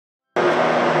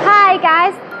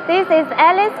This is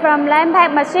Alice from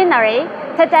Landpack Machinery.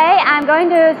 Today I'm going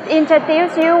to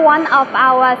introduce you one of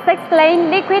our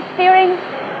 6-lane liquid filling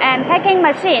and packing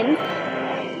machines.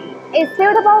 It's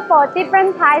suitable for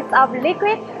different types of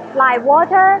liquid like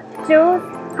water, juice,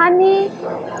 honey,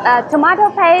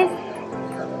 tomato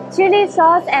paste, chili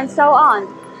sauce, and so on.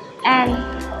 And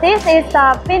this is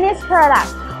the finished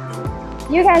product.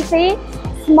 You can see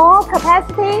small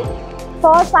capacity,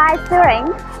 4-side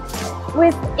stirring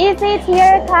with easy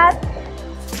tear cut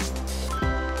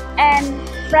and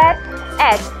flat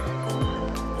edge.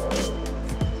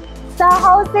 The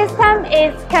whole system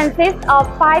consists of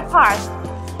 5 parts: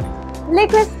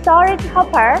 liquid storage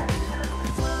hopper,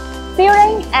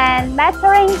 filling and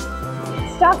measuring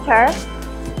structure,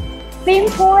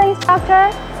 film pouring structure,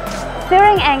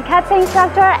 stirring and cutting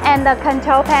structure, and the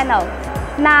control panel.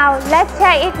 Now let's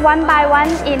check it one by one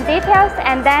in details,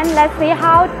 and then let's see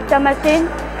how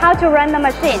to run the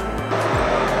machine.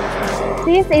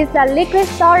 This is the liquid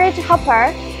storage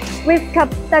hopper.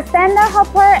 The standard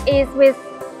hopper is with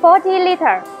 40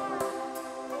 liters.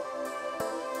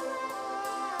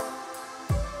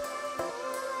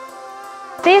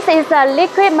 This is a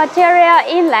liquid material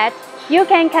inlet. You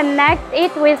can connect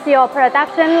it with your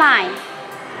production line.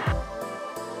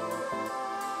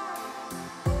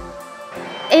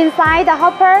 Inside the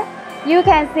hopper, you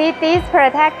can see this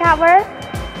protect cover.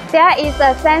 There is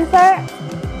a sensor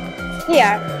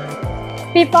here.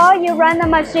 Before you run the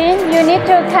machine, you need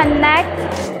to connect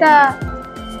the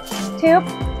tube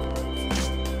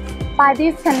by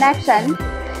this connection,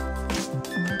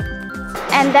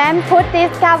 and then put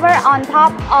this cover on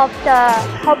top of the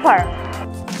hopper.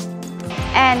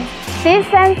 And this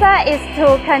sensor is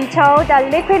to control the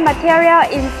liquid material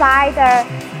inside the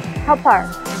hopper.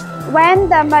 When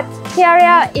the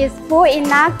material is full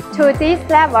enough to this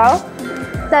level,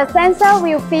 the sensor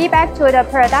will feed back to the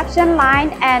production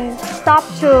line and stop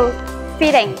to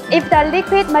feeding. If the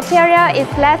liquid material is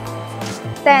less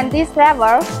than this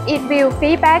level, it will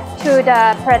feed back to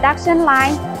the production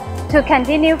line to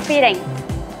continue feeding.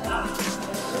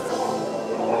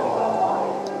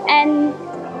 And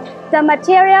the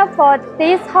material for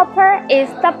this hopper is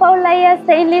double-layer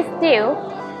stainless steel.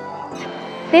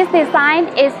 This design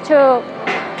is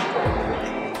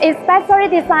specially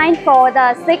designed for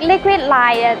the thick liquid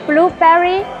like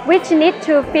blueberry, which need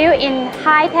to fill in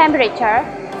high temperature.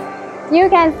 You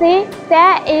can see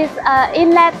there is an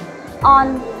inlet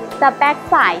on the back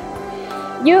side.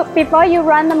 Before you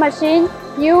run the machine,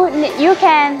 you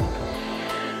can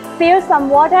fill some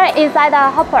water inside the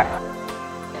hopper,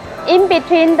 in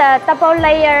between the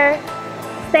double-layer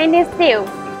stainless steel.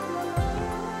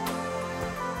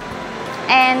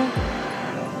 And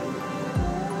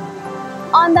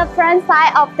on the front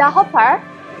side of the hopper,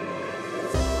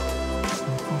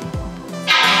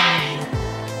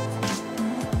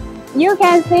 you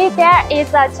can see there is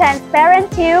a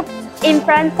transparent tube in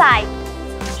front side.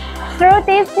 Through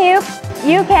this tube,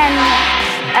 you can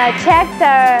check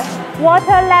the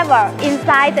water level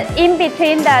in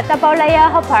between the double-layer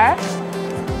hopper.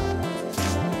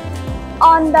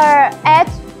 On the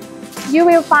edge, you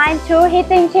will find 2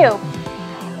 heating tubes.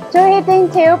 2 heating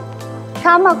tubes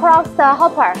come across the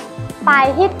hopper.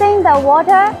 By heating the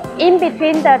water in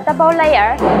between the double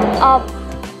layer of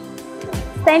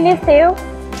stainless steel,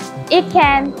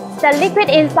 the liquid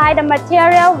inside the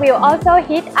material will also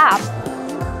heat up.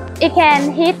 It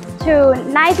can heat to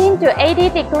 19 to 80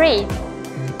 degrees.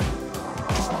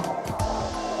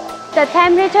 The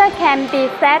temperature can be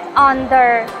set on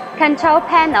the control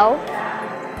panel.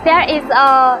 There is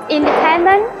an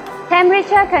independent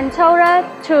temperature controller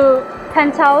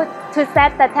to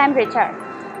set the temperature.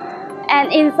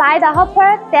 And inside the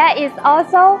hopper, there is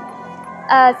also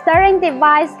a stirring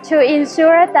device to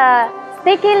ensure the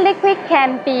sticky liquid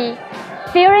can be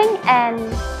filling and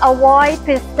avoid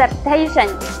precipitation.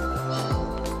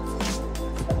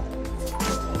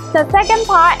 The second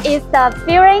part is the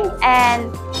filling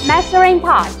and measuring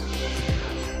part.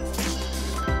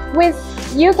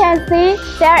 You can see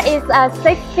there is a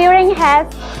 6 filling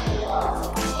heads.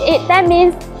 That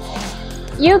means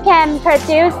you can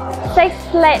produce 6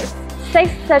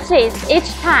 sachets each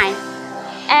time.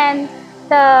 And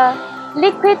the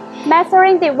liquid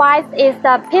measuring device is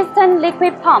the piston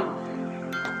liquid pump.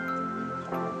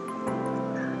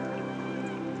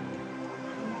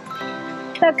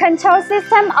 The control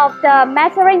system of the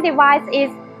measuring device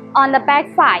is on the back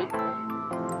side.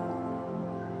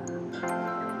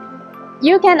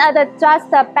 You can adjust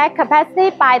the bag capacity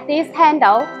by this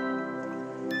handle.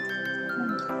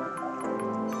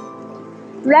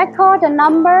 Record the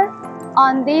number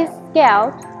on this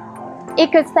scale.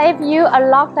 It could save you a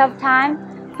lot of time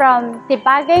from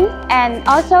debugging, and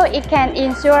also it can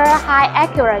ensure high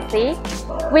accuracy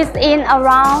within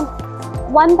around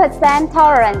 1%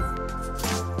 tolerance.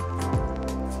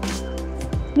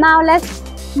 Now let's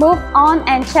move on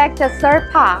and check the third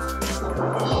part.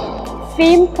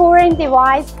 Film pouring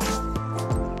device.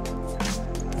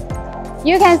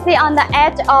 You can see on the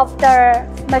edge of the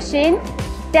machine,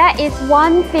 there is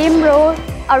one film rule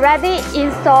already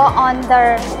installed on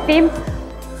the film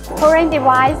pouring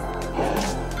device.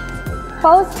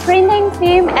 Both printing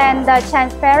film and the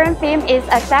transparent film is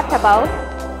acceptable.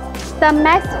 The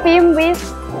max film width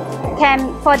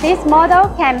for this model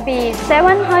can be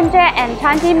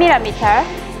 720 mm.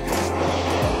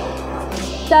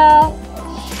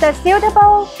 The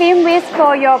suitable film width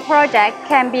for your project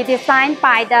can be designed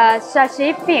by the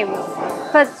sachet film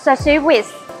for sachet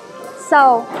width.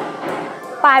 So,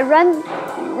 by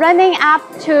running up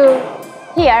to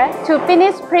here to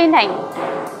finish printing,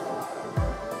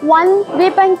 one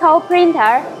ribbon coat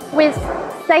printer with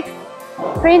 6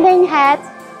 printing heads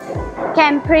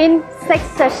can print 6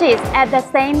 sachets at the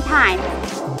same time.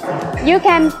 You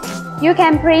can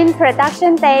print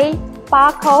production date,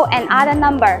 barcode, and other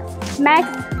number. Max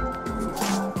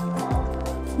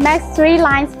 3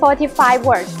 lines, 45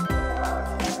 words.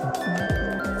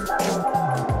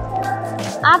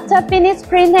 After finished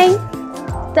printing,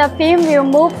 the film will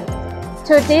move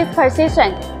to this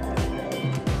position.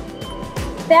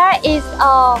 There is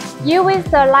a UV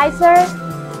sterilizer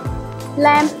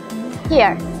lamp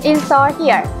here, installed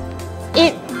here.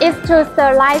 It is to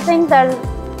sterilizing the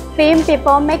film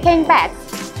before making bags.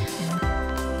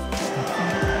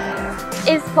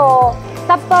 It's for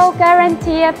double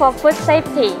guarantee for food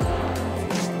safety.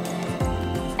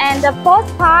 And the fourth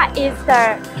part is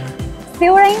the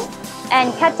sealing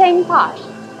and cutting part.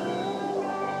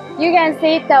 You can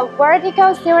see the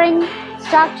vertical sealing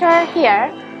structure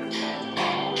here,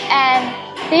 and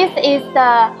this is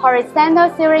the horizontal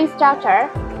sealing structure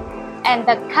and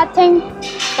the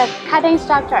cutting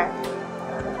structure.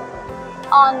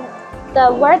 On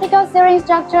the vertical sealing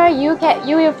structure, you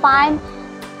will find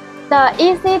the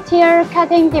easy tear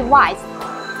cutting device.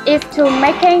 Is to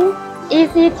making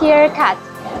easy tear cut.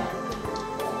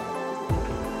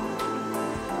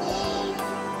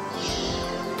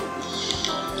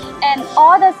 And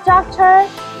all the structure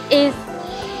is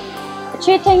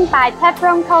treating by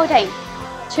Teflon coating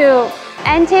to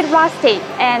anti-rusty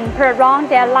and prolong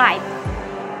their life.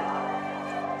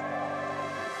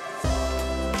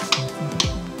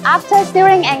 After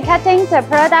sealing and cutting, the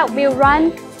product will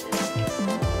run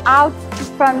out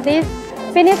from this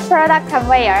finished product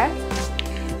conveyor.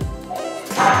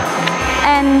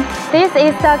 And this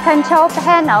is the control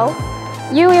panel.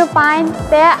 You will find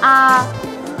there are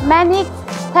many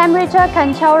temperature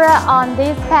controller on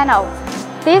this panel.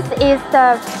 This is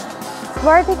the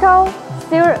vertical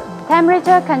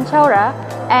temperature controller,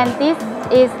 and this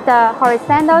is the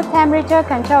horizontal temperature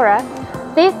controller.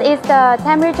 This is the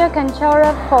temperature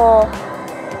controller for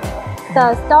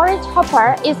the storage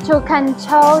hopper. Is to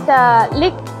control the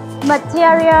leak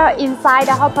material inside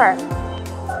the hopper.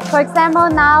 For example,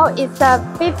 now it's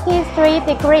 53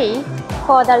 degrees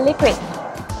for the liquid.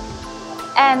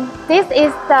 And this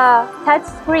is the touch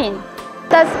screen.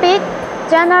 The speed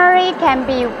generally can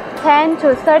be 10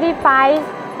 to 35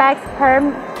 bags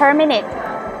per minute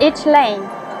each lane.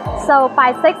 So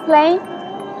by 6 lanes,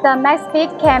 the max speed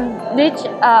can reach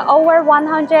over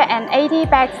 180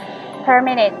 bags per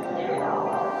minute.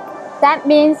 That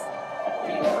means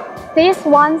this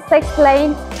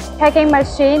 6-lane packing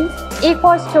machine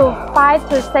equals to 5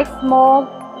 to 6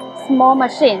 small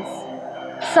machines.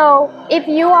 So if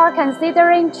you are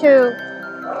considering to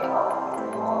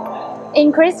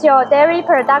increase your dairy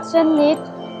production need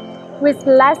with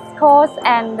less cost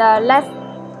and less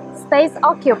space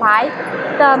occupied,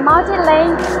 the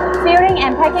multi-lane filling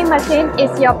and packing machine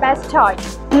is your best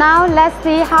choice. Now let's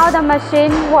see how the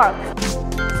machine works.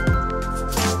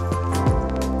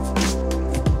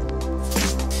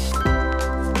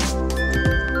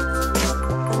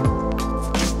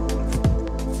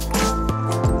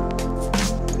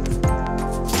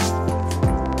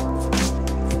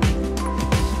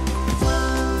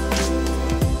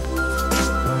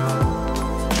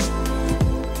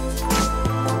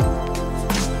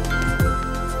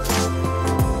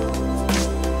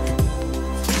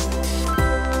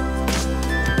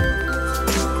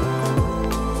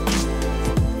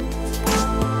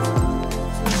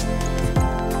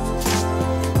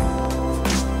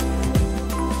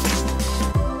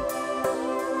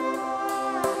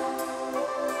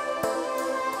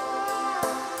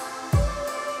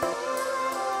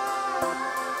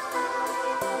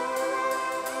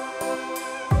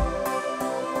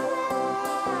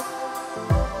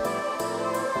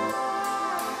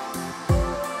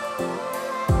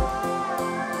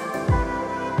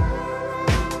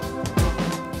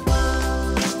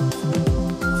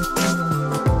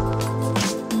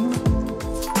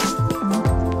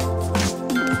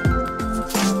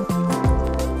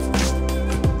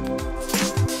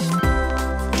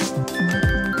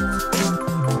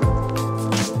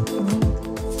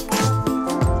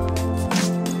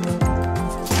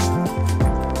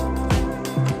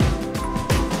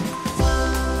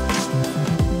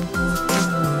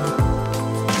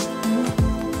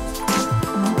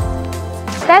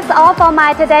 That's all for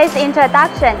my today's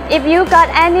introduction. If you got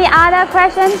any other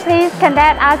questions, please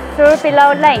contact us through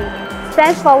below link.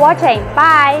 Thanks for watching.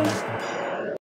 Bye!